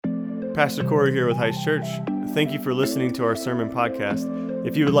Pastor Corey here with Heights Church. Thank you for listening to our sermon podcast.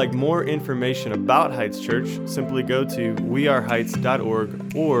 If you would like more information about Heights Church, simply go to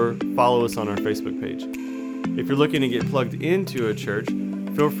weareheights.org or follow us on our Facebook page. If you're looking to get plugged into a church,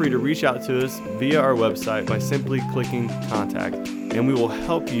 feel free to reach out to us via our website by simply clicking contact, and we will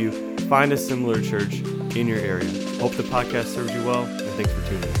help you find a similar church in your area. Hope the podcast serves you well, and thanks for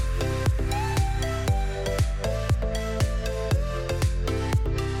tuning in.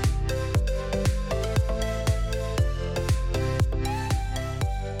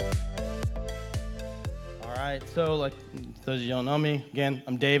 So, like those of you who don't know me, again,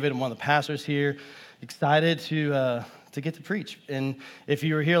 I'm David. I'm one of the pastors here. Excited to get to preach. And if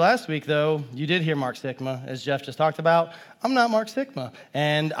you were here last week, though, you did hear Mark Sikma, as Jeff just talked about. I'm not Mark Sikma,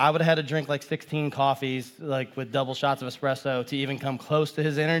 and I would have had to drink like 16 coffees, like with double shots of espresso, to even come close to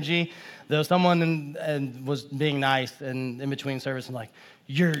his energy. Though someone was being nice, and in between service, I'm like,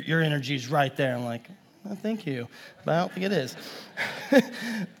 "Your energy's right there." I'm like, well, thank you, but I don't think it is.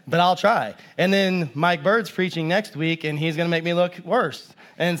 But I'll try. And then Mike Bird's preaching next week, and he's going to make me look worse.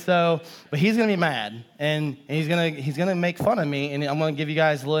 And so, but he's going to be mad, and he's going to make fun of me, and I'm going to give you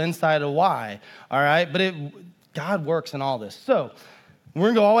guys a little insight of why. All right? But God works in all this. So we're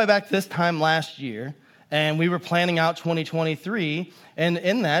going to go all the way back to this time last year, and we were planning out 2023. And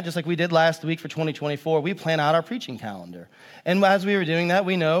in that, just like we did last week for 2024, we plan out our preaching calendar. And as we were doing that,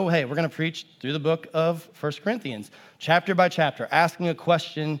 we know, hey, we're going to preach through the book of 1 Corinthians, chapter by chapter, asking a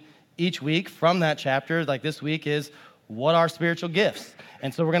question each week from that chapter. Like this week is, what are spiritual gifts?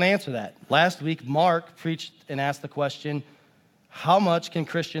 And so we're going to answer that. Last week, Mark preached and asked the question, how much can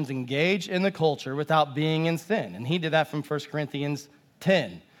Christians engage in the culture without being in sin? And he did that from 1 Corinthians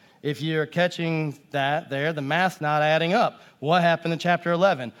 10. If you're catching that there, the math's not adding up. What happened in chapter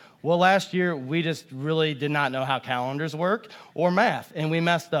 11? Well, last year, we just really did not know how calendars work or math, and we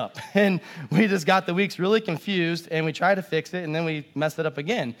messed up. And we just got the weeks really confused, and we tried to fix it, and then we messed it up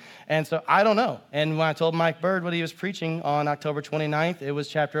again. And so I don't know. And when I told Mike Bird what he was preaching on October 29th, it was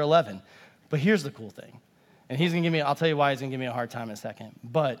chapter 11. But here's the cool thing. And he's going to give me, I'll tell you why he's going to give me a hard time in a second.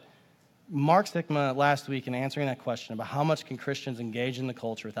 But Mark Sikma last week, in answering that question about how much can Christians engage in the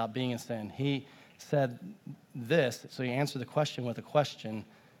culture without being in sin, he said this. So he answered the question with a question: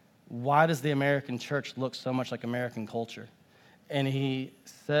 why does the American church look so much like American culture? And he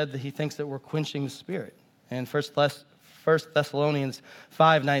said that he thinks that we're quenching the Spirit. And 1 Thessalonians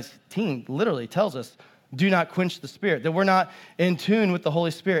 5:19 literally tells us, do not quench the Spirit, that we're not in tune with the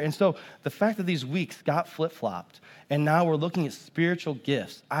Holy Spirit. And so the fact that these weeks got flip-flopped, and now we're looking at spiritual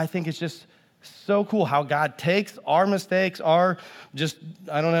gifts, I think it's just so cool how God takes our mistakes, our just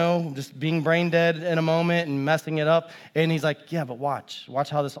being brain dead in a moment and messing it up, and he's like, yeah, but watch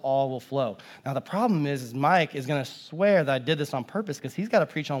how this all will flow. Now, the problem is Mike is going to swear that I did this on purpose because he's got to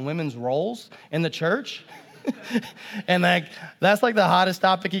preach on women's roles in the church. And that's like the hottest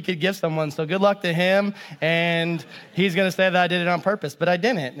topic he could give someone. So good luck to him. And he's going to say that I did it on purpose, but I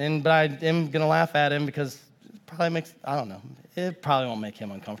didn't. But I am going to laugh at him because it probably won't make him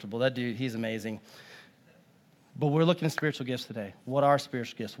uncomfortable. That dude, he's amazing. But we're looking at spiritual gifts today. What are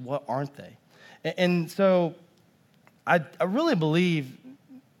spiritual gifts? What aren't they? And so I really believe,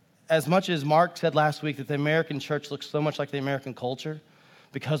 as much as Mark said last week that the American church looks so much like the American culture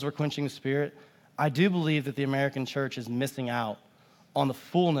because we're quenching the Spirit, I do believe that the American church is missing out on the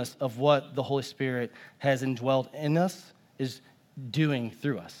fullness of what the Holy Spirit has indwelled in us, is doing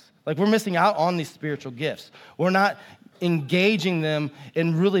through us. Like, we're missing out on these spiritual gifts. We're not engaging them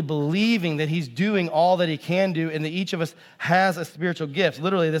and really believing that he's doing all that he can do and that each of us has a spiritual gift.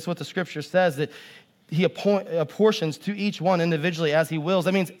 Literally, that's what the scripture says, that he apportions to each one individually as he wills.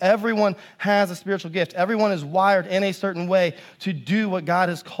 That means everyone has a spiritual gift. Everyone is wired in a certain way to do what God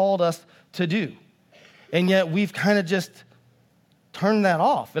has called us to do. And yet we've kind of just turned that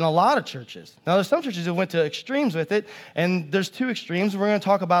off in a lot of churches. Now, there's some churches who went to extremes with it, and there's two extremes. We're going to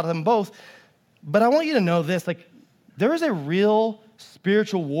talk about them both. But I want you to know this, there is a real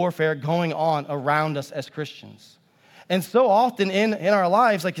spiritual warfare going on around us as Christians. And so often in our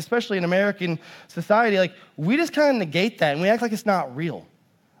lives, especially in American society, we just kind of negate that, and we act like it's not real.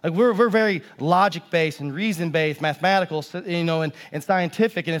 We're very logic-based and reason-based, mathematical, and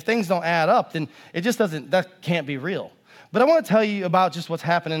scientific. And if things don't add up, then that can't be real. But I want to tell you about just what's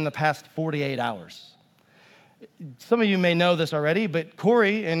happened in the past 48 hours. Some of you may know this already, but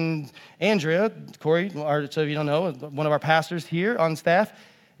Corey and Andrea, Corey, so if you don't know, one of our pastors here on staff,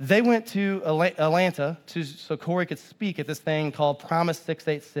 they went to Atlanta so Corey could speak at this thing called Promise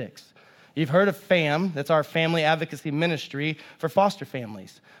 686. You've heard of FAM, that's our family advocacy ministry for foster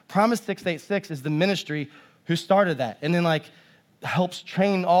families. Promise 686 is the ministry who started that. And then helps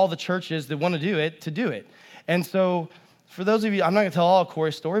train all the churches that want to do it. And so for those of you, I'm not going to tell all of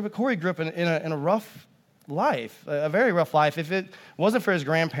Corey's story, but Corey grew up in a rough life, a very rough life. If it wasn't for his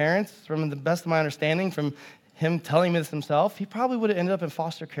grandparents, from the best of my understanding, from him telling me this himself, he probably would have ended up in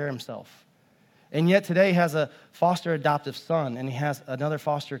foster care himself. And yet today he has a foster adoptive son, and he has another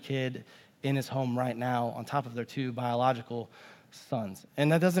foster kid in his home right now on top of their 2 biological sons.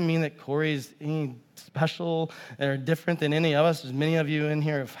 And that doesn't mean that Corey's any special or different than any of us. As many of you in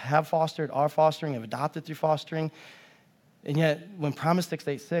here have fostered, are fostering, have adopted through fostering. And yet when Promise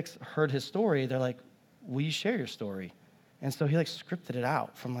 686 heard his story, they're like, will you share your story? And so he scripted it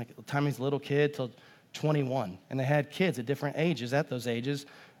out from the time he's a little kid till 21. And they had kids at different ages, at those ages,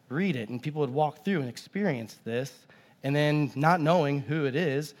 read it. And people would walk through and experience this, and then not knowing who it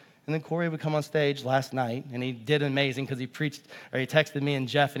is. And then Corey would come on stage last night, and he did amazing because he texted me and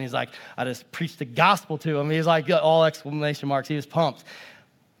Jeff, and he's like, I just preached the gospel to him. He was like, all exclamation marks. He was pumped.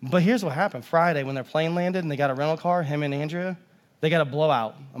 But here's what happened. Friday, when their plane landed and they got a rental car, him and Andrea, they got a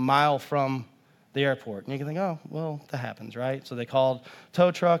blowout a mile from the airport. And you can think, oh, well, that happens, right? So they called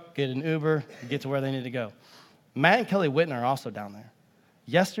tow truck, get an Uber, get to where they need to go. Matt and Kelly Whitner are also down there.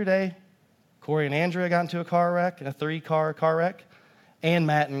 Yesterday, Corey and Andrea got into a car wreck, a 3-car car wreck, and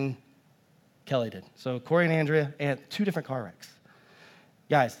Matt and Kelly did. So Corey and Andrea and 2 different car wrecks.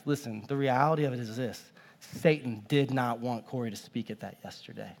 Guys, listen, the reality of it is this. Satan did not want Corey to speak at that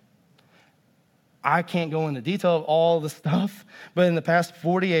yesterday. I can't go into detail of all the stuff, but in the past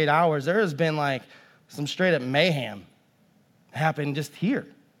 48 hours, there has been some straight up mayhem happen just here.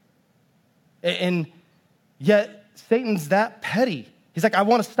 And yet Satan's that petty. He's like, I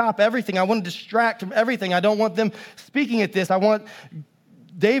want to stop everything. I want to distract from everything. I don't want them speaking at this. I want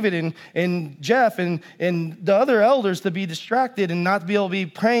David and Jeff and the other elders to be distracted and not to be able to be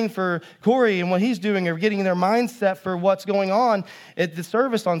praying for Corey and what he's doing or getting their mindset for what's going on at the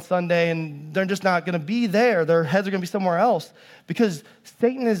service on Sunday, and they're just not going to be there. Their heads are going to be somewhere else because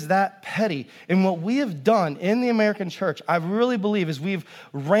Satan is that petty. And what we have done in the American church, I really believe, is we've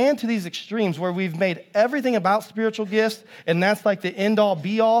ran to these extremes where we've made everything about spiritual gifts, and that's like the end-all,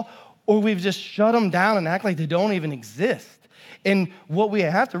 be-all, or we've just shut them down and act like they don't even exist. And what we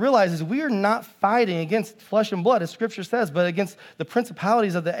have to realize is we are not fighting against flesh and blood, as Scripture says, but against the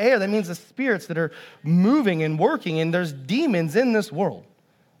principalities of the air. That means the spirits that are moving and working, and there's demons in this world.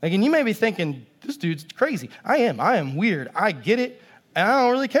 And you may be thinking, this dude's crazy. I am weird. I get it, and I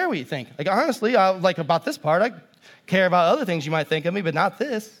don't really care what you think. Honestly, about this part, I care about other things you might think of me, but not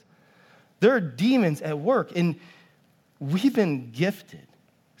this. There are demons at work, and we've been gifted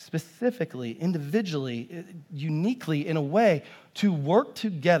specifically, individually, uniquely in a way to work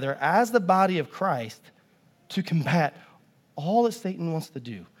together as the body of Christ to combat all that Satan wants to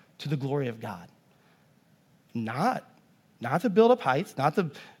do to the glory of God. Not to build up heights, not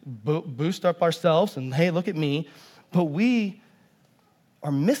to boost up ourselves and, hey, look at me, but we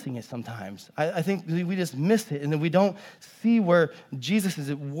are missing it sometimes. I think we just miss it, and then we don't see where Jesus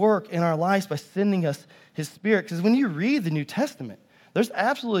is at work in our lives by sending us his Spirit. Because when you read the New Testament, there's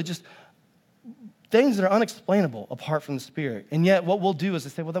absolutely just things that are unexplainable apart from the Spirit. And yet what we'll do is to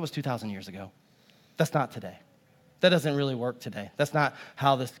say, well, that was 2,000 years ago. That's not today. That doesn't really work today. That's not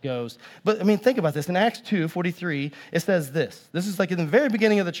how this goes. But, think about this. In Acts 2:43, it says this. This is in the very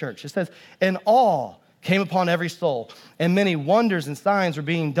beginning of the church. It says, and awe came upon every soul, and many wonders and signs were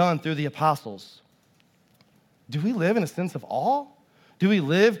being done through the apostles. Do we live in a sense of awe? Do we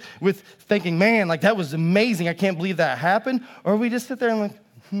live with thinking, man, that was amazing, I can't believe that happened? Or we just sit there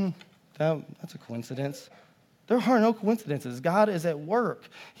and that's a coincidence. There are no coincidences. God is at work.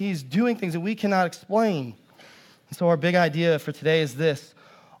 He's doing things that we cannot explain. And so our big idea for today is this.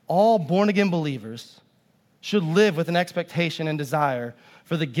 All born-again believers should live with an expectation and desire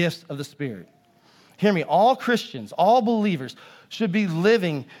for the gifts of the Spirit. Hear me, all Christians, all believers should be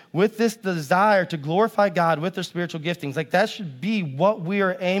living with this desire to glorify God with their spiritual giftings. That should be what we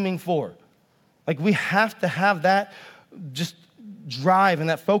are aiming for. We have to have that just drive and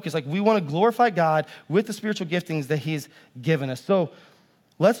that focus. We want to glorify God with the spiritual giftings that he's given us. So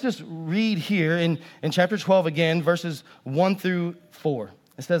let's just read here in chapter 12 again, verses 1-4.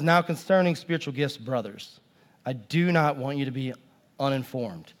 It says, now concerning spiritual gifts, brothers, I do not want you to be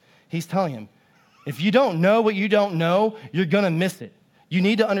uninformed. He's telling him, if you don't know what you don't know, you're going to miss it. You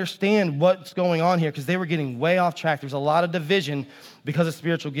need to understand what's going on here because they were getting way off track. There's a lot of division because of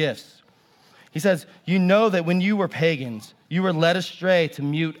spiritual gifts. He says, you know that when you were pagans, you were led astray to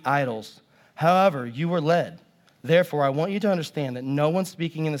mute idols. However, you were led. Therefore, I want you to understand that no one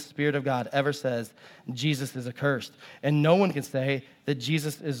speaking in the Spirit of God ever says Jesus is accursed. And no one can say that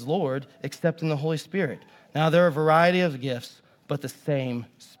Jesus is Lord except in the Holy Spirit. Now, there are a variety of gifts, but the same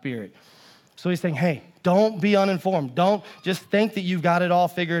Spirit. So he's saying, hey, don't be uninformed. Don't just think that you've got it all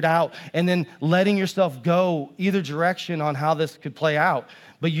figured out and then letting yourself go either direction on how this could play out.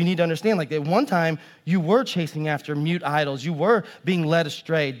 But you need to understand, like at one time, you were chasing after mute idols. You were being led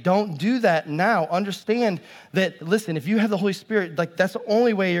astray. Don't do that now. Understand that, listen, if you have the Holy Spirit, like that's the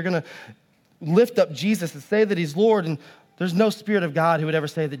only way you're going to lift up Jesus and say that he's Lord. And there's no Spirit of God who would ever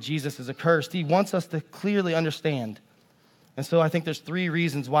say that Jesus is accursed. He wants us to clearly understand. And so I think there's 3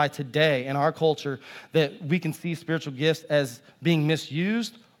 reasons why today in our culture that we can see spiritual gifts as being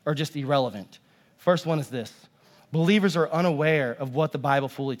misused or just irrelevant. First one is this. Believers are unaware of what the Bible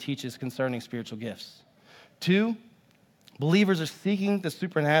fully teaches concerning spiritual gifts. 2, believers are seeking the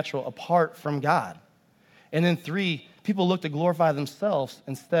supernatural apart from God. And then 3, people look to glorify themselves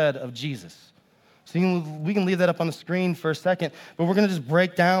instead of Jesus. So we can leave that up on the screen for a second, but we're going to just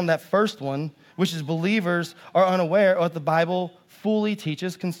break down that first one, which is believers are unaware of what the Bible fully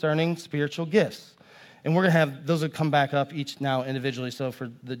teaches concerning spiritual gifts. And we're going to have those that come back up each now individually, so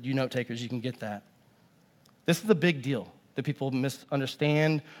for the you note takers, you can get that. This is a big deal that people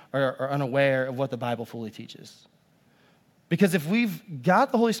misunderstand or are unaware of what the Bible fully teaches. Because if we've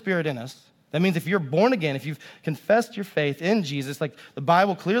got the Holy Spirit in us, that means if you're born again, if you've confessed your faith in Jesus, like the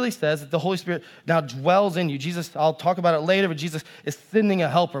Bible clearly says that the Holy Spirit now dwells in you. Jesus, I'll talk about it later, but Jesus is sending a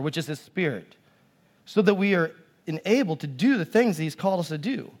helper, which is his Spirit, so that we are enabled to do the things that he's called us to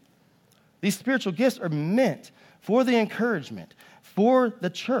do. These spiritual gifts are meant for the encouragement, for the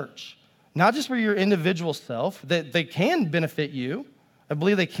church, not just for your individual self, that they can benefit you. I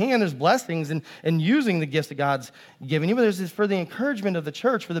believe they can. There's blessings in using the gifts that God's given you, but there's this for the encouragement of the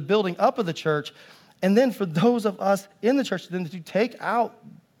church, for the building up of the church, and then for those of us in the church then to take out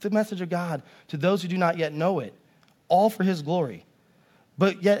the message of God to those who do not yet know it, all for his glory.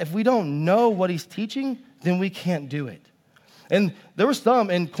 But yet, if we don't know what he's teaching, then we can't do it. And there were some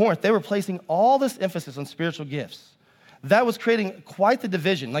in Corinth, they were placing all this emphasis on spiritual gifts. That was creating quite the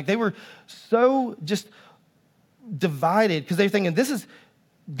division. Like they were so just divided because they were thinking, this is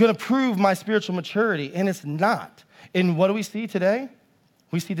going to prove my spiritual maturity, and it's not. And what do we see today?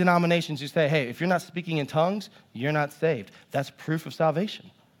 We see denominations who say, hey, if you're not speaking in tongues, you're not saved. That's proof of salvation.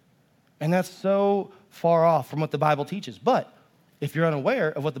 And that's so far off from what the Bible teaches. But if you're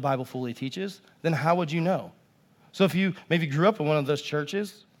unaware of what the Bible fully teaches, then how would you know? So if you maybe grew up in one of those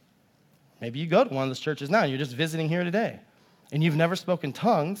churches, maybe you go to one of those churches now, and you're just visiting here today, and you've never spoken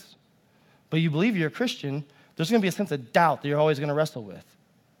tongues, but you believe you're a Christian, there's going to be a sense of doubt that you're always going to wrestle with.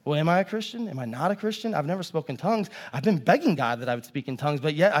 Well, am I a Christian? Am I not a Christian? I've never spoken tongues. I've been begging God that I would speak in tongues,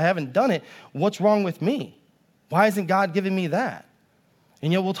 but yet I haven't done it. What's wrong with me? Why isn't God giving me that?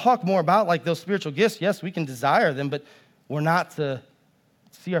 And yet we'll talk more about like those spiritual gifts. Yes, we can desire them, but we're not to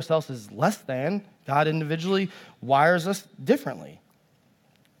see ourselves as less than. God individually wires us differently.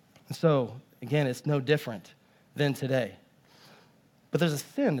 And so, again, it's no different than today. But there's a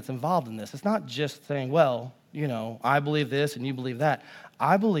sin that's involved in this. It's not just saying, well, you know, I believe this and you believe that.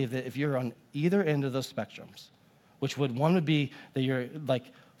 I believe that if you're on either end of those spectrums, which one would be that you're like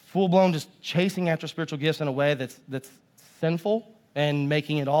full-blown just chasing after spiritual gifts in a way that's sinful and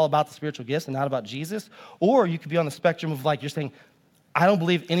making it all about the spiritual gifts and not about Jesus, or you could be on the spectrum of like you're saying, I don't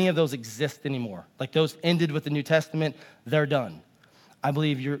believe any of those exist anymore. Like those ended with the New Testament, they're done. I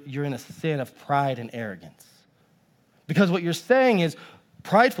believe you're in a sin of pride and arrogance. Because what you're saying is,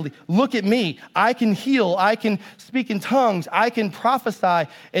 pridefully, look at me. I can heal. I can speak in tongues. I can prophesy,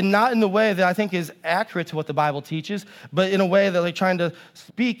 and not in the way that I think is accurate to what the Bible teaches, but in a way that they're trying to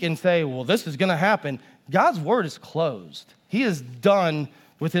speak and say, well, this is going to happen. God's word is closed. He is done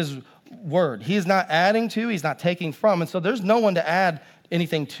with his word. He is not adding to, he's not taking from, and so there's no one to add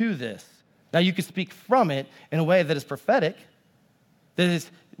anything to this. Now, you can speak from it in a way that is prophetic, that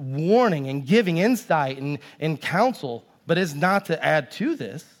is warning and giving insight and counsel, but is not to add to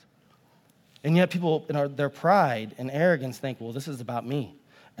this. And yet people in their pride and arrogance think, well, this is about me,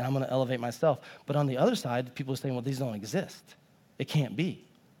 and I'm going to elevate myself. But on the other side, people are saying, well, these don't exist. It can't be.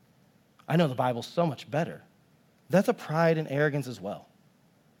 I know the Bible's so much better. That's a pride and arrogance as well.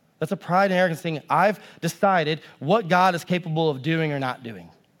 That's a pride and arrogance saying, I've decided what God is capable of doing or not doing.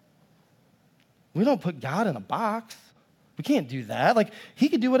 We don't put God in a box. We can't do that. Like, he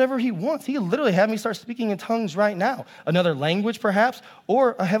could do whatever he wants. He could literally have me start speaking in tongues right now. Another language, perhaps,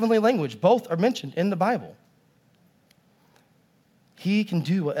 or a heavenly language. Both are mentioned in the Bible. He can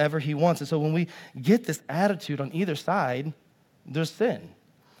do whatever he wants. And so when we get this attitude on either side, there's sin.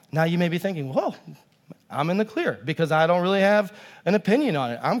 Now you may be thinking, whoa, I'm in the clear because I don't really have an opinion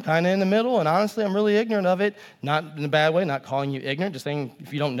on it. I'm kind of in the middle, and honestly, I'm really ignorant of it. Not in a bad way, not calling you ignorant, just saying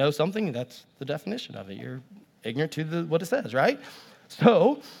if you don't know something, that's the definition of it. You're ignorant to what it says, right?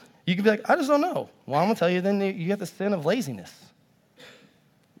 So you can be like, I just don't know. Well, I'm going to tell you, then you have the sin of laziness.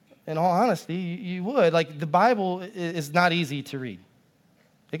 In all honesty, you would. Like, the Bible is not easy to read.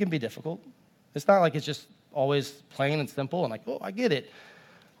 It can be difficult. It's not like it's just always plain and simple and like, oh, I get it.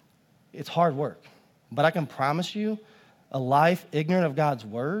 It's hard work. But I can promise you, a life ignorant of God's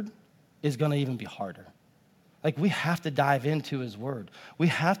word is going to even be harder. Like, we have to dive into his word. We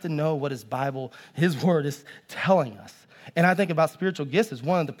have to know what his word is telling us. And I think about spiritual gifts as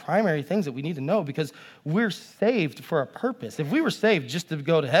one of the primary things that we need to know, because we're saved for a purpose. If we were saved just to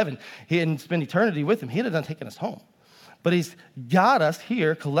go to heaven and spend eternity with him, he'd have done taken us home. But he's got us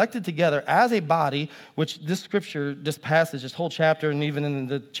here collected together as a body, which this scripture, this passage, this whole chapter, and even in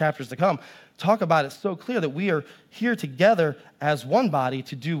the chapters to come, talk about it so clear that we are here together as one body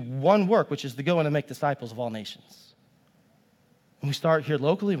to do one work, which is to go in and make disciples of all nations. And we start here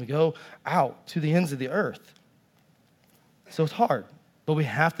locally, and we go out to the ends of the earth. So it's hard, but we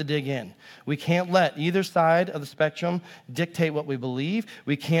have to dig in. We can't let either side of the spectrum dictate what we believe.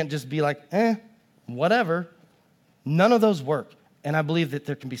 We can't just be like, whatever. None of those work. And I believe that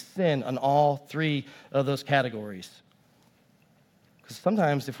there can be sin on all three of those categories. Because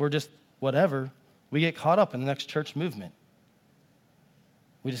sometimes if we're just whatever, we get caught up in the next church movement.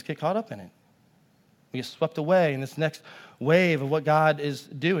 We just get caught up in it. We get swept away in this next wave of what God is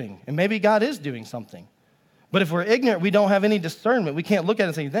doing. And maybe God is doing something. But if we're ignorant, we don't have any discernment. We can't look at it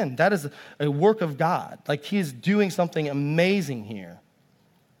and say, then that is a work of God. Like, he is doing something amazing here.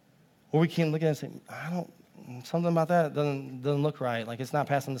 Or we can't look at it and say, something about that doesn't look right. Like, it's not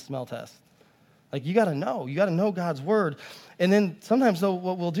passing the smell test. Like, you got to know. You got to know God's word. And then sometimes, though,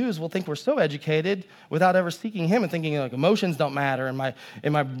 what we'll do is we'll think we're so educated without ever seeking him and thinking, like, emotions don't matter and my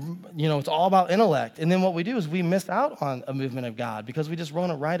it's all about intellect. And then what we do is we miss out on a movement of God because we just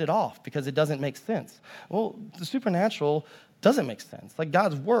want to write it off because it doesn't make sense. Well, the supernatural doesn't make sense. Like,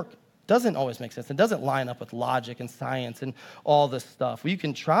 God's work doesn't always make sense. It doesn't line up with logic and science and all this stuff. You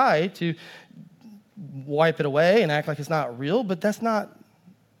can try to wipe it away and act like it's not real, but that's not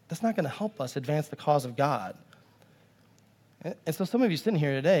going to help us advance the cause of God. And so some of you sitting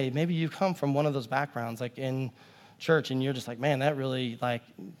here today, maybe you come from one of those backgrounds, like in church, and you're just like, man, that really, like,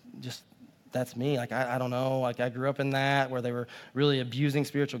 just, that's me. Like, I don't know. Like, I grew up in that, where they were really abusing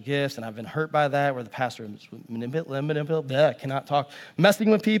spiritual gifts, and I've been hurt by that, where the pastor cannot talk,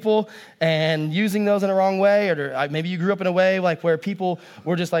 messing with people and using those in a wrong way. Or maybe you grew up in a way, like, where people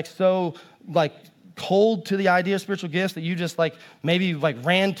were just, like, so, like, cold to the idea of spiritual gifts that you just, like, maybe, like,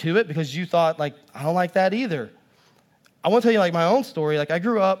 ran to it because you thought, like, I don't like that either. I want to tell you, like, my own story. Like, I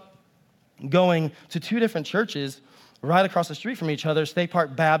grew up going to two different churches right across the street from each other. State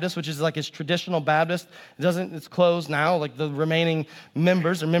Park Baptist, which is like it's traditional Baptist. It's closed now. Like, the remaining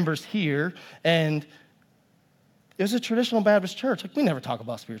members are members here. And it was a traditional Baptist church. Like, we never talk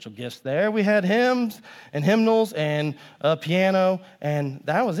about spiritual gifts there. We had hymns and hymnals and a piano, and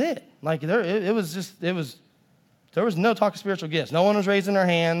that was it. Like, there was no talk of spiritual gifts. No one was raising their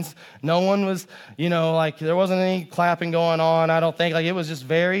hands. No one was, like, there wasn't any clapping going on, I don't think. Like, it was just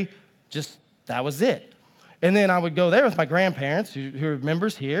that was it. And then I would go there with my grandparents, who are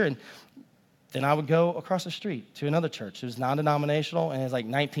members here, and then I would go across the street to another church. It was non-denominational, and it was like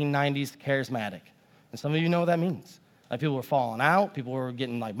 1990s charismatic. And some of you know what that means. Like, people were falling out. People were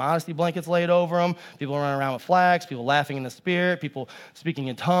getting, like, modesty blankets laid over them. People were running around with flags. People laughing in the spirit. People speaking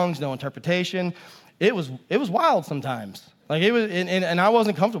in tongues, no interpretation. It was wild sometimes. Like, it was, and I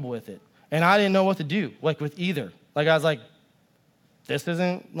wasn't comfortable with it. And I didn't know what to do, like, with either. Like, I was like, this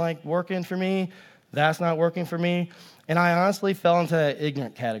isn't, like, working for me. That's not working for me. And I honestly fell into that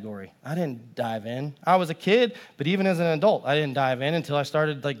ignorant category. I didn't dive in. I was a kid, but even as an adult, I didn't dive in until I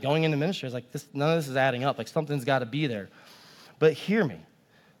started, like, going into ministry. I was like, none of this is adding up. Like, something's got to be there. But hear me.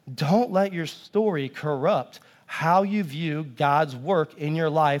 Don't let your story corrupt how you view God's work in your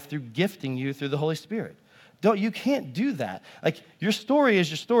life through gifting you through the Holy Spirit. You can't do that. Like, your story is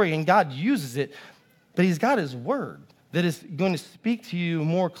your story, and God uses it, but he's got his word that is going to speak to you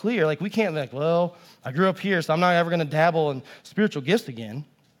more clear. Like, we can't be like, well, I grew up here, so I'm not ever going to dabble in spiritual gifts again.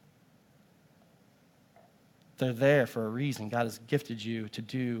 They're there for a reason. God has gifted you to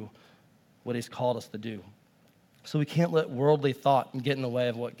do what he's called us to do. So we can't let worldly thought get in the way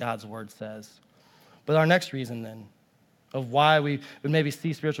of what God's word says. But our next reason, then, of why we would maybe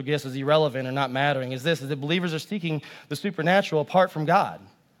see spiritual gifts as irrelevant or not mattering is that believers are seeking the supernatural apart from God.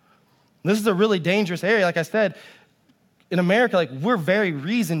 This is a really dangerous area. Like I said, in America, like, we're very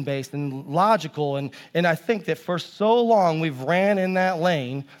reason-based and logical, and I think that for so long we've ran in that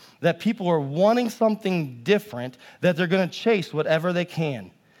lane that people are wanting something different, that they're going to chase whatever they can.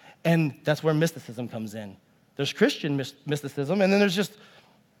 And that's where mysticism comes in. There's Christian mysticism, and then there's just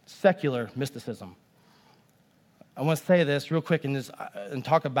secular mysticism. I want to say this real quick and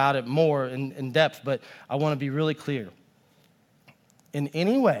talk about it more in depth, but I want to be really clear. In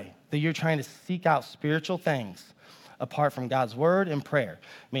any way that you're trying to seek out spiritual things apart from God's word and prayer,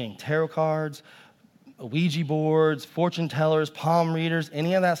 meaning tarot cards, Ouija boards, fortune tellers, palm readers,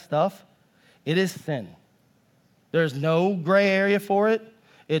 any of that stuff, it is sin. There's no gray area for it.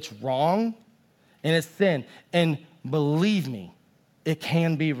 It's wrong, and it's sin. And believe me, it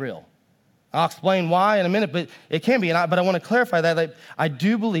can be real. I'll explain why in a minute, but it can be. But I want to clarify that I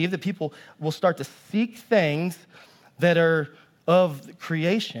do believe that people will start to seek things that are of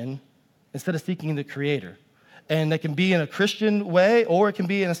creation instead of seeking the Creator. And they can be in a Christian way or it can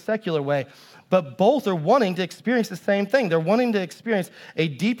be in a secular way. But both are wanting to experience the same thing. They're wanting to experience a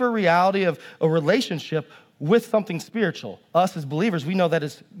deeper reality of a relationship with something spiritual. Us as believers, we know that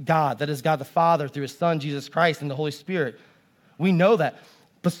is God the Father through His Son, Jesus Christ, and the Holy Spirit. We know that.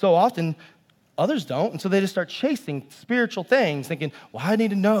 But so often, others don't, and so they just start chasing spiritual things, thinking, well, I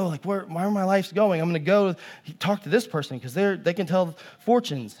need to know, like, where my life's going. I'm going to go talk to this person because they can tell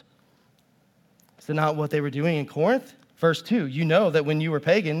fortunes. Is that not what they were doing in Corinth? Verse 2, you know that when you were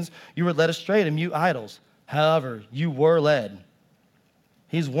pagans, you were led astray to mute idols. However, you were led.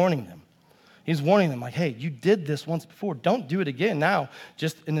 He's warning them. He's warning them, like, hey, you did this once before. Don't do it again now,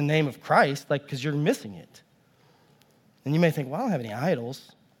 just in the name of Christ, like, because you're missing it. And you may think, well, I don't have any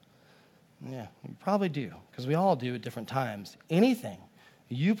idols. Yeah, you probably do, because we all do at different times. Anything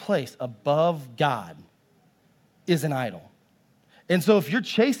you place above God is an idol. And so if you're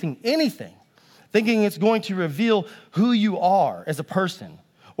chasing anything, thinking it's going to reveal who you are as a person,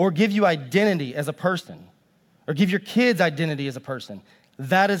 or give you identity as a person, or give your kids identity as a person,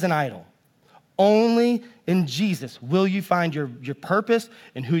 that is an idol. Only in Jesus will you find your purpose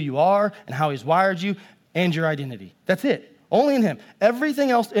and who you are and how He's wired you and your identity. That's it. Only in Him. Everything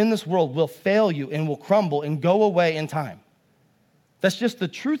else in this world will fail you and will crumble and go away in time. That's just the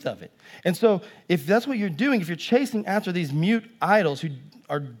truth of it. And so if that's what you're doing, if you're chasing after these mute idols who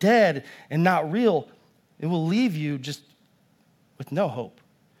are dead and not real, it will leave you just with no hope.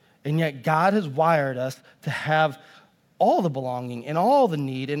 And yet God has wired us to have all the belonging and all the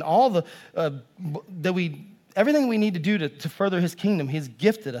need and all the everything we need to do to further His kingdom. He's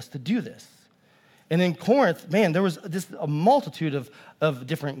gifted us to do this. And in Corinth, man, there was just a multitude of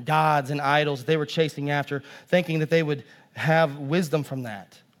different gods and idols they were chasing after, thinking that they would have wisdom from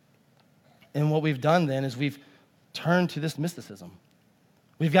that. And what we've done then is we've turned to this mysticism.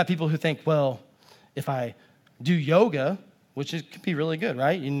 We've got people who think, well, if I do yoga, which can be really good,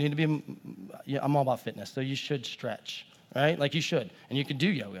 right? You need to be, I'm all about fitness, so you should stretch, right? Like you should, and you can do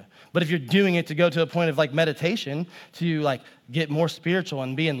yoga. But if you're doing it to go to a point of like meditation, to like get more spiritual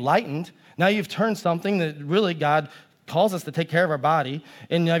and be enlightened, now you've turned something that really God calls us to take care of our body,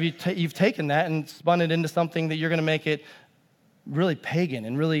 and now you've taken that and spun it into something that you're going to make it really pagan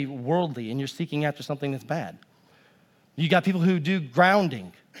and really worldly, and you're seeking after something that's bad. You got people who do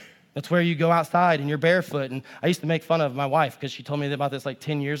grounding. That's where you go outside and you're barefoot. And I used to make fun of my wife because she told me about this like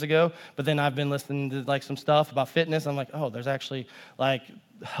 10 years ago, but then I've been listening to like some stuff about fitness. I'm like, oh, there's actually like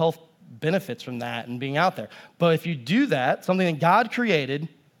health benefits from that and being out there. But if you do that, something that God created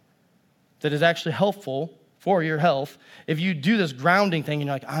that is actually helpful for your health, if you do this grounding thing and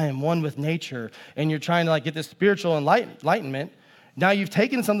you're like, I am one with nature, and you're trying to like get this spiritual enlightenment, now you've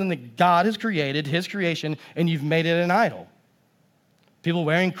taken something that God has created, His creation, and you've made it an idol. People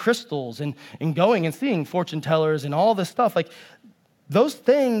wearing crystals and going and seeing fortune tellers and all this stuff, like those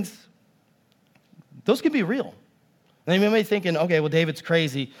things, those can be real. And you may be thinking, okay, well, David's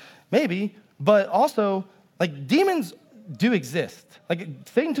crazy. Maybe, but also, like, demons do exist. Like,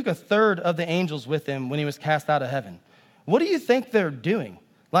 Satan took a third of the angels with him when he was cast out of heaven. What do you think they're doing?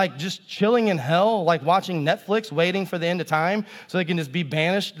 Like, just chilling in hell, like watching Netflix, waiting for the end of time so they can just be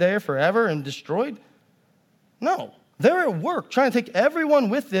banished there forever and destroyed? No. They're at work trying to take everyone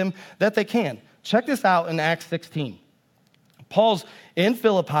with them that they can. Check this out in Acts 16. Paul's in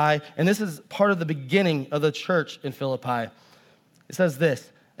Philippi, and this is part of the beginning of the church in Philippi. It says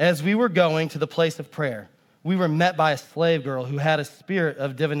this: as we were going to the place of prayer, we were met by a slave girl who had a spirit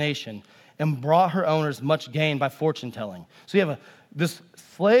of divination and brought her owners much gain by fortune telling. So you have this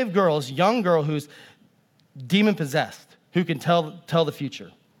slave girl, this young girl who's demon-possessed, who can tell the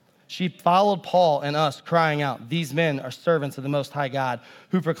future. She followed Paul and us, crying out, "These men are servants of the Most High God,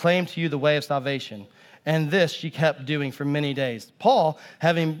 who proclaim to you the way of salvation." And this she kept doing for many days. Paul,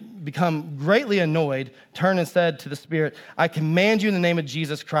 having become greatly annoyed, turned and said to the spirit, "I command you in the name of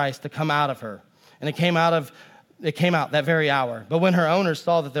Jesus Christ to come out of her." And it came out that very hour. But when her owners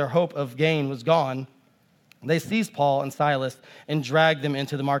saw that their hope of gain was gone, They seize Paul and Silas and drag them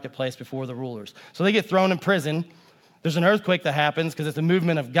into the marketplace before the rulers. So they get thrown in prison. There's an earthquake that happens because it's a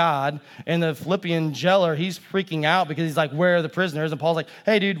movement of God. And the Philippian jailer, he's freaking out because he's like, where are the prisoners? And Paul's like,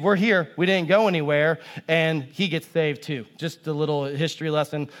 hey, dude, we're here. We didn't go anywhere. And he gets saved too. Just a little history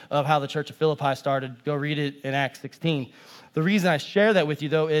lesson of how the church of Philippi started. Go read it in Acts 16. The reason I share that with you,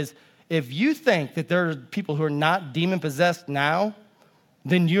 though, is if you think that there are people who are not demon-possessed now,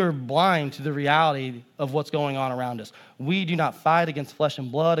 then you're blind to the reality of what's going on around us. We do not fight against flesh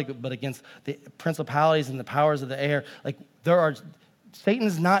and blood, but against the principalities and the powers of the air. Like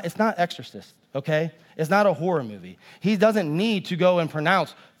Satan's not, it's not Exorcist, okay? It's not a horror movie. He doesn't need to go and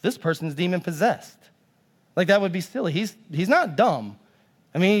pronounce, this person's demon-possessed. Like that would be silly. He's not dumb.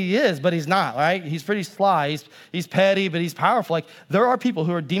 I mean, he is, but he's not, right? He's pretty sly. He's petty, but he's powerful. Like there are people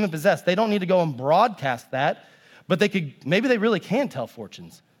who are demon-possessed. They don't need to go and broadcast that. But maybe they really can tell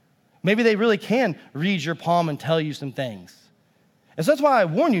fortunes. Maybe they really can read your palm and tell you some things. And so that's why I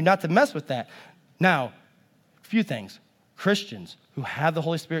warn you not to mess with that. Now, a few things. Christians who have the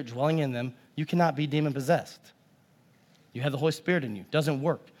Holy Spirit dwelling in them, you cannot be demon-possessed. You have the Holy Spirit in you. Doesn't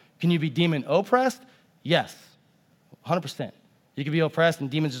work. Can you be demon-oppressed? Yes, 100%. You can be oppressed and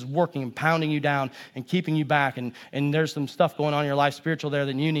demons just working and pounding you down and keeping you back. And there's some stuff going on in your life spiritual there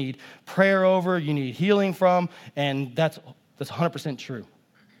that you need prayer over, you need healing from, and that's 100% true.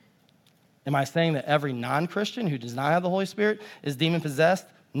 Am I saying that every non-Christian who does not have the Holy Spirit is demon-possessed?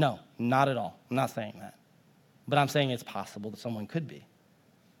 No, not at all. I'm not saying that. But I'm saying it's possible that someone could be.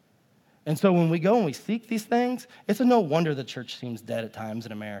 And so when we go and we seek these things, it's a no wonder the church seems dead at times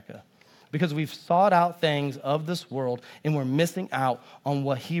in America. Because we've sought out things of this world and we're missing out on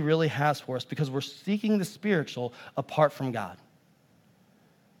what he really has for us because we're seeking the spiritual apart from God.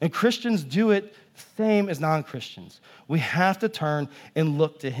 And Christians do it the same as non-Christians. We have to turn and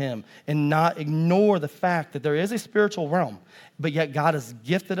look to him and not ignore the fact that there is a spiritual realm, but yet God has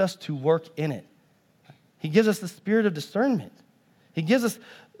gifted us to work in it. He gives us the spirit of discernment. He gives us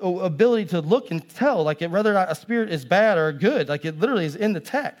ability to look and tell, like whether or not a spirit is bad or good, like it literally is in the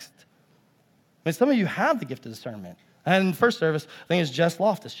text. I mean, some of you have the gift of discernment. And in first service, I think it's Jess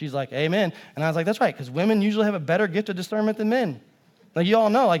Loftus. She's like, amen. And I was like, that's right, because women usually have a better gift of discernment than men. Like, you all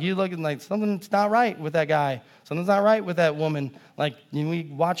know, like, you look and, like, something's not right with that guy. Something's not right with that woman. Like, we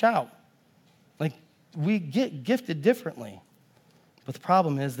watch out. Like, we get gifted differently. But the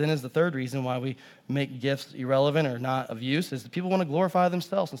problem is, then is the third reason why we make gifts irrelevant or not of use, is that people want to glorify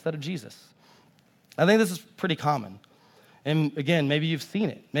themselves instead of Jesus. I think this is pretty common. And again, maybe you've seen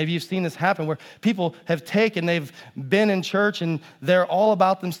it. Maybe you've seen this happen where people have they've been in church and they're all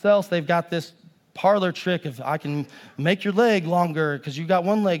about themselves. They've got this parlor trick of, I can make your leg longer because you got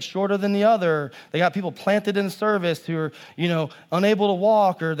one leg shorter than the other. They got people planted in service who are, unable to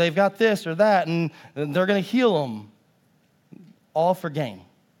walk, or they've got this or that, and they're going to heal them. All for gain.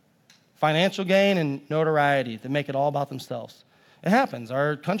 Financial gain and notoriety. They make it all about themselves. It happens.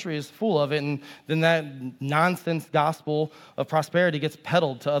 Our country is full of it, and then that nonsense gospel of prosperity gets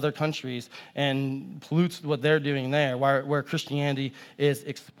peddled to other countries and pollutes what they're doing there, where Christianity is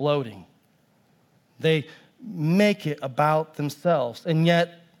exploding. They make it about themselves, and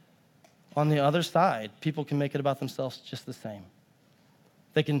yet, on the other side, people can make it about themselves just the same.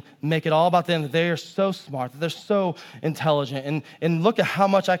 They can make it all about them, that they are so smart, that they're so intelligent, and look at how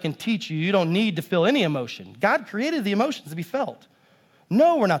much I can teach you. You don't need to feel any emotion. God created the emotions to be felt.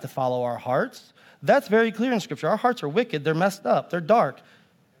 No, we're not to follow our hearts. That's very clear in Scripture. Our hearts are wicked. They're messed up. They're dark.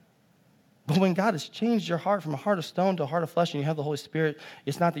 But when God has changed your heart from a heart of stone to a heart of flesh and you have the Holy Spirit,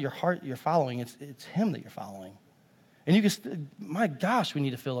 it's not that your heart you're following. It's him that you're following. And you can, my gosh, we need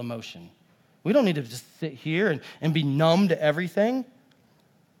to feel emotion. We don't need to just sit here and be numb to everything.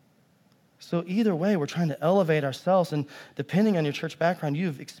 So either way, we're trying to elevate ourselves. And depending on your church background,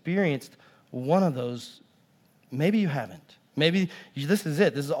 you've experienced one of those. Maybe you haven't. Maybe this is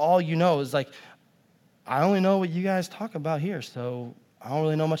it. This is all you know. Is like, I only know what you guys talk about here, so I don't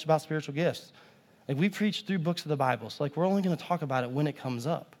really know much about spiritual gifts. Like, we preach through books of the Bible, so like we're only going to talk about it when it comes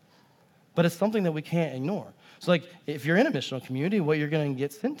up. But it's something that we can't ignore. So like, if you're in a missional community, what you're going to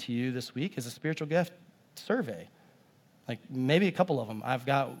get sent to you this week is a spiritual gift survey. Like maybe a couple of them. I've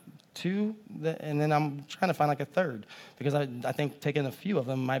got 2, and then I'm trying to find like a third because I think taking a few of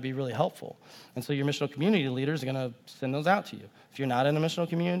them might be really helpful. And so your missional community leaders are going to send those out to you. If you're not in a missional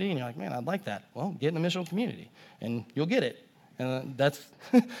community and you're like, man, I'd like that, well, get in a missional community, and you'll get it. And that's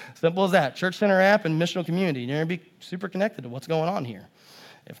simple as that. Church Center app and missional community. You're going to be super connected to what's going on here.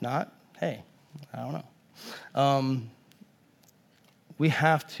 If not, hey, I don't know. We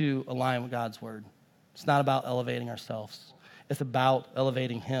have to align with God's word. It's not about elevating ourselves. It's about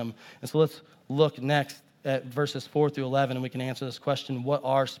elevating him. And so let's look next at verses 4 through 11, and we can answer this question, what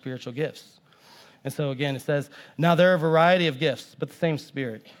are spiritual gifts? And so again, it says, now there are a variety of gifts, but the same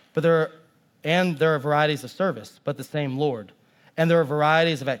Spirit. There are varieties of service, but the same Lord. And there are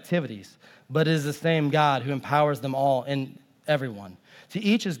varieties of activities, but it is the same God who empowers them all in everyone. To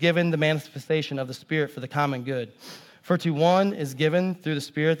each is given the manifestation of the Spirit for the common good. For to one is given through the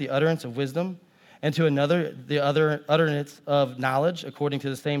Spirit the utterance of wisdom, and to another the other utterance of knowledge according to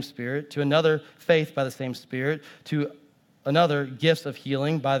the same Spirit, to another faith by the same Spirit, to another gifts of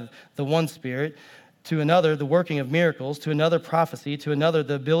healing by the one Spirit, to another the working of miracles, to another prophecy, to another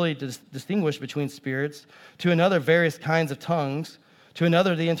the ability to distinguish between spirits, to another various kinds of tongues, to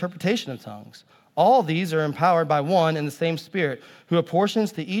another the interpretation of tongues. All these are empowered by one and the same Spirit, who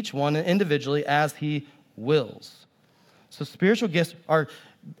apportions to each one individually as he wills. So spiritual gifts are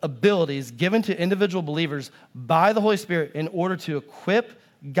abilities given to individual believers by the Holy Spirit in order to equip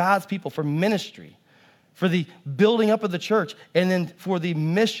God's people for ministry, for the building up of the church, and then for the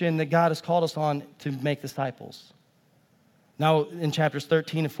mission that God has called us on to make disciples. Now, in chapters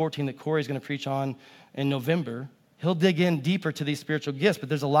 13 and 14 that Corey's going to preach on in November, he'll dig in deeper to these spiritual gifts, but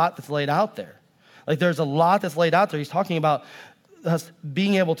there's a lot that's laid out there. There's a lot that's laid out there. He's talking about us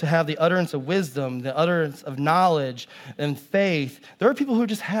being able to have the utterance of wisdom, the utterance of knowledge and faith. There are people who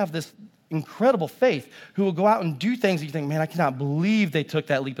just have this incredible faith who will go out and do things that you think, man, I cannot believe they took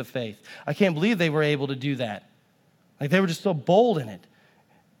that leap of faith. I can't believe they were able to do that. They were just so bold in it.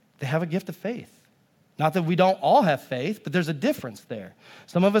 They have a gift of faith. Not that we don't all have faith, but there's a difference there.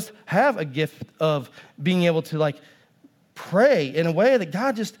 Some of us have a gift of being able to pray in a way that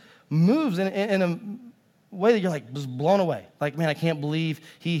God just moves in a way that you're just blown away. Man, I can't believe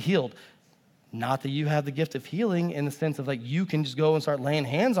he healed. Not that you have the gift of healing in the sense of you can just go and start laying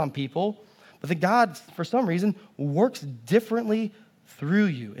hands on people, but that God, for some reason, works differently through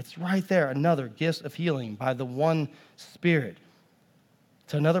you. It's right there, another gift of healing by the one Spirit.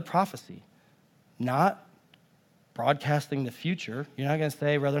 To another prophecy, not broadcasting the future. You're not going to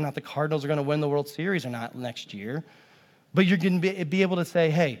say whether or not the Cardinals are going to win the World Series or not next year, but you're going to be able to say,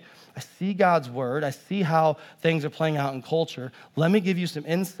 hey, I see God's word. I see how things are playing out in culture. Let me give you some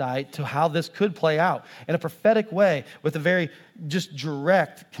insight to how this could play out in a prophetic way with a very just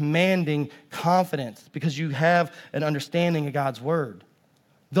direct, commanding confidence because you have an understanding of God's word.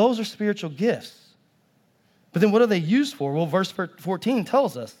 Those are spiritual gifts. But then what are they used for? Well, verse 14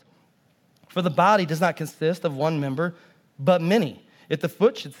 tells us, for the body does not consist of one member, but many. If the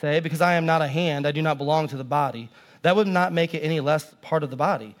foot should say, because I am not a hand, I do not belong to the body, that would not make it any less part of the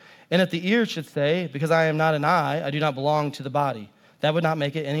body. And if the ear should say, because I am not an eye, I do not belong to the body, that would not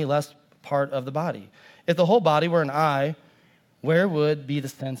make it any less part of the body. If the whole body were an eye, where would be the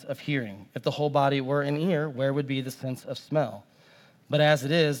sense of hearing? If the whole body were an ear, where would be the sense of smell? But as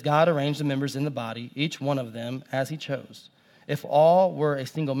it is, God arranged the members in the body, each one of them as he chose. If all were a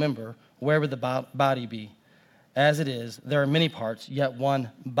single member, where would the body be? As it is, there are many parts, yet one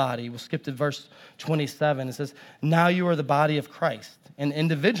body. We'll skip to verse 27. It says, now you are the body of Christ, and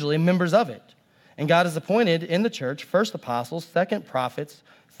individually members of it. And God has appointed in the church first apostles, second prophets,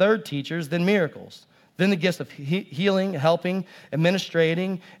 third teachers, then miracles, then the gifts of healing, helping,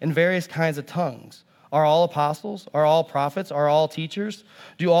 administrating, and various kinds of tongues. Are all apostles? Are all prophets? Are all teachers?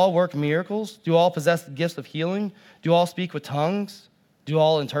 Do all work miracles? Do all possess the gifts of healing? Do all speak with tongues? Do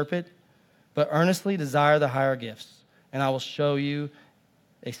all interpret? But earnestly desire the higher gifts, and I will show you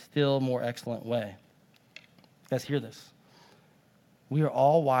a still more excellent way. Guys, hear this. We are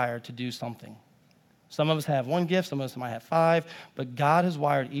all wired to do something. Some of us have one gift, some of us might have 5, but God has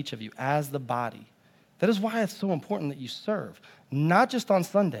wired each of you as the body. That is why it's so important that you serve, not just on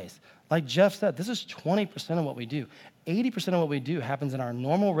Sundays. Like Jeff said, this is 20% of what we do. 80% of what we do happens in our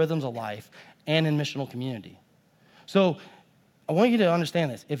normal rhythms of life and in missional community. So I want you to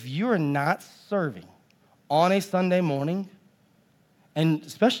understand this. If you are not serving on a Sunday morning, and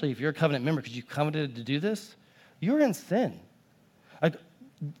especially if you're a covenant member because you covenanted to do this, you're in sin.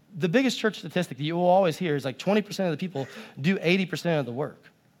 The biggest church statistic that you will always hear is 20% of the people do 80% of the work.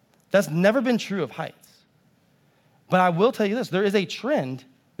 That's never been true of Heights. But I will tell you this, there is a trend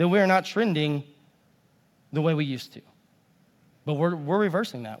that we are not trending the way we used to. But we're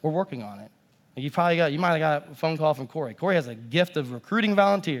reversing that. We're working on it. You might have got a phone call from Corey. Corey has a gift of recruiting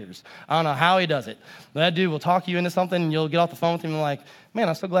volunteers. I don't know how he does it. But that dude will talk you into something, and you'll get off the phone with him and like, man,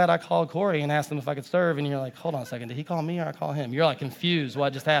 I'm so glad I called Corey and asked him if I could serve. And you're like, hold on a second, did he call me or I call him? You're confused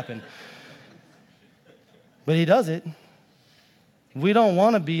what just happened. But he does it. We don't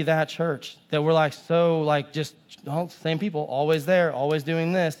want to be that church that we're just same people, always there, always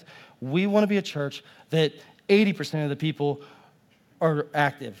doing this. We want to be a church that 80% of the people are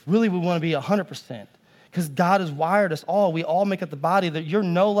active. Really, we want to be 100%. because God has wired us all. We all make up the body, that you're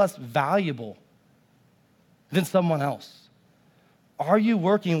no less valuable than someone else. Are you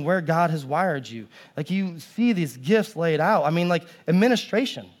working where God has wired you? Like, you see these gifts laid out. I mean, like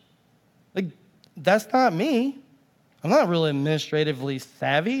administration. Like, that's not me. I'm not really administratively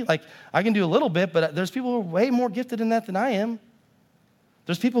savvy. Like, I can do a little bit, but there's people who are way more gifted in that than I am.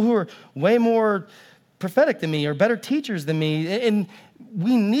 There's people who are way more prophetic than me or better teachers than me, and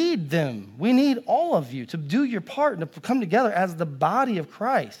we need them. We need all of you to do your part and to come together as the body of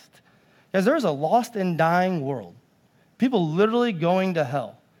Christ. Because there's a lost and dying world. People literally going to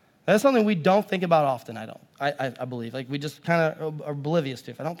hell. That's something we don't think about often, I believe. Like, we just kind of are oblivious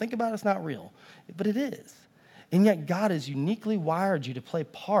to it. If I don't think about it, it's not real. But it is. And yet God has uniquely wired you to play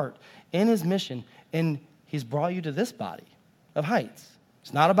part in his mission, and he's brought you to this body of Heights.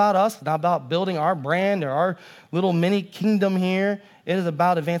 It's not about us. It's not about building our brand or our little mini kingdom here. It is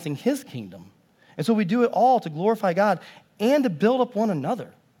about advancing his kingdom. And so we do it all to glorify God and to build up one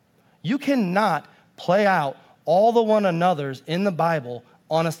another. You cannot play out all the one another's in the Bible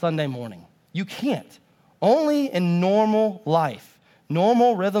on a Sunday morning. You can't. Only in normal life,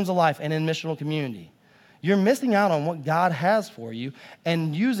 normal rhythms of life, and in missional community. You're missing out on what God has for you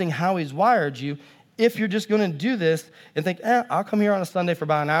and using how he's wired you if you're just going to do this and think, I'll come here on a Sunday for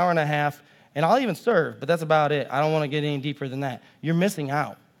about an hour and a half, and I'll even serve, but that's about it. I don't want to get any deeper than that. You're missing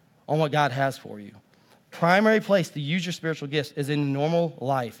out on what God has for you. Primary place to use your spiritual gifts is in normal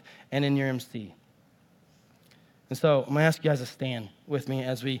life and in your MC. And so I'm going to ask you guys to stand with me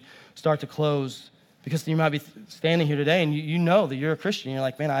as we start to close, because you might be standing here today and you know that you're a Christian. You're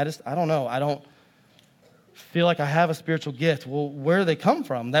like, man, I don't know. I don't feel like I have a spiritual gift. Well, where do they come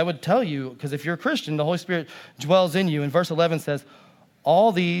from? That would tell you, because if you're a Christian, the Holy Spirit dwells in you. And verse 11 says,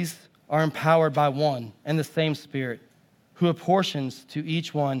 all these are empowered by one and the same Spirit, who apportions to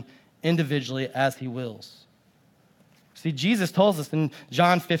each one individually as he wills. See, Jesus tells us in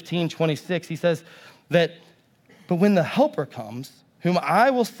John 15:26, he says that, but when the Helper comes, whom I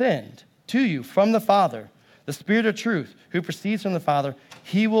will send to you from the Father, the Spirit of truth, who proceeds from the Father,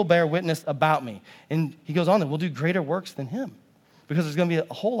 he will bear witness about me. And he goes on that we'll do greater works than him, because there's going to be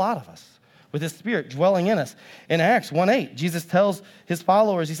a whole lot of us with his Spirit dwelling in us. In Acts 1:8, Jesus tells his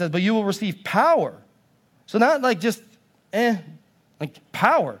followers, he says, but you will receive power. So not like just, like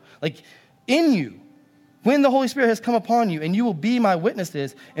power, like in you, when the Holy Spirit has come upon you, and you will be my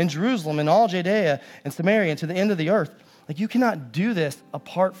witnesses in Jerusalem and all Judea and Samaria and to the end of the earth. Like, you cannot do this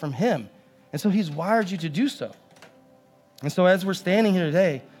apart from him. And so he's wired you to do so. And so as we're standing here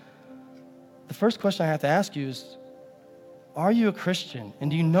today, the first question I have to ask you is, are you a Christian? And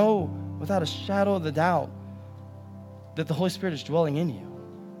do you know without a shadow of the doubt that the Holy Spirit is dwelling in you?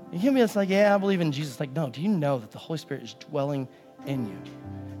 You hear me? It's like, yeah, I believe in Jesus. Like, no, do you know that the Holy Spirit is dwelling in you?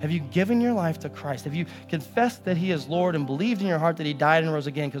 Have you given your life to Christ? Have you confessed that he is Lord and believed in your heart that he died and rose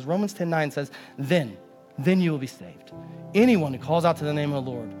again? Because Romans 10:9 says, then you will be saved. Anyone who calls out to the name of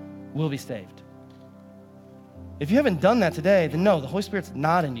the Lord will be saved. If you haven't done that today, then no, the Holy Spirit's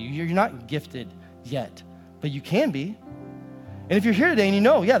not in you. You're not gifted yet, but you can be. And if you're here today and you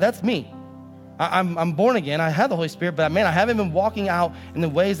know, yeah, that's me. I'm born again. I have the Holy Spirit, but man, I haven't been walking out in the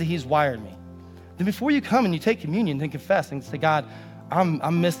ways that he's wired me. Then before you come and you take communion, then confess and say, God,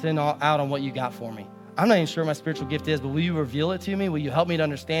 I'm missing out on what you got for me. I'm not even sure what my spiritual gift is, but will you reveal it to me? Will you help me to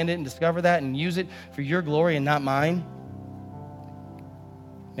understand it and discover that and use it for your glory and not mine?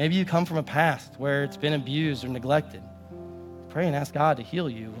 Maybe you come from a past where it's been abused or neglected. Pray and ask God to heal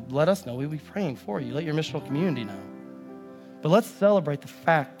you. Let us know. We'll be praying for you. Let your missional community know. But let's celebrate the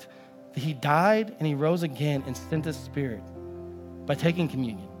fact that he died and he rose again and sent his Spirit by taking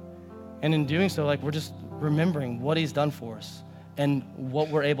communion. And in doing so, like, we're just remembering what he's done for us and what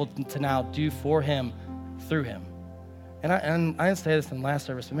we're able to now do for him through him. And I didn't say this in the last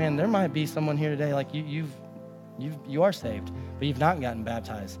service, but man, there might be someone here today, like you are saved, but you've not gotten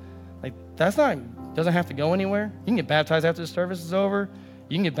baptized. Like, doesn't have to go anywhere. You can get baptized after the service is over.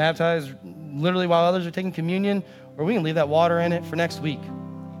 You can get baptized literally while others are taking communion, or we can leave that water in it for next week.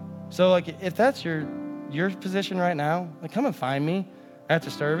 So like, if that's your position right now, like, come and find me after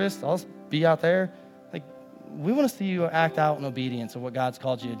service. I'll be out there. Like, we want to see you act out in obedience of what God's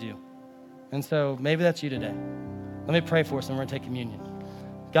called you to do. And so maybe that's you today. Let me pray for us and we're going to take communion.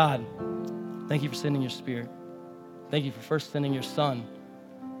 God, thank you for sending your Spirit. Thank you for first sending your Son,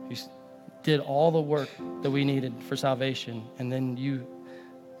 who did all the work that we needed for salvation. And then you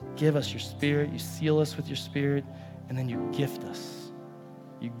give us your Spirit, you seal us with your Spirit, and then you gift us.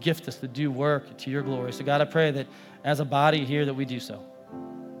 You gift us to do work to your glory. So God, I pray that as a body here that we do so.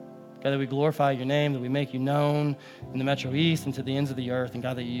 God, that we glorify your name, that we make you known in the Metro East and to the ends of the earth. And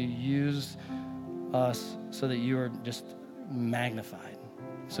God, that you use us so that you are just magnified.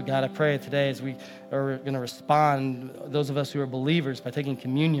 So God, I pray today as we are going to respond, those of us who are believers, by taking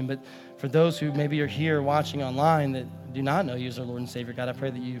communion, but for those who maybe are here watching online that do not know you as our Lord and Savior, God, I pray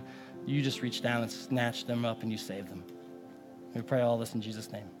that you just reach down and snatch them up and you save them. We pray all this in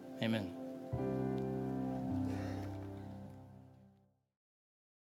Jesus' name. Amen.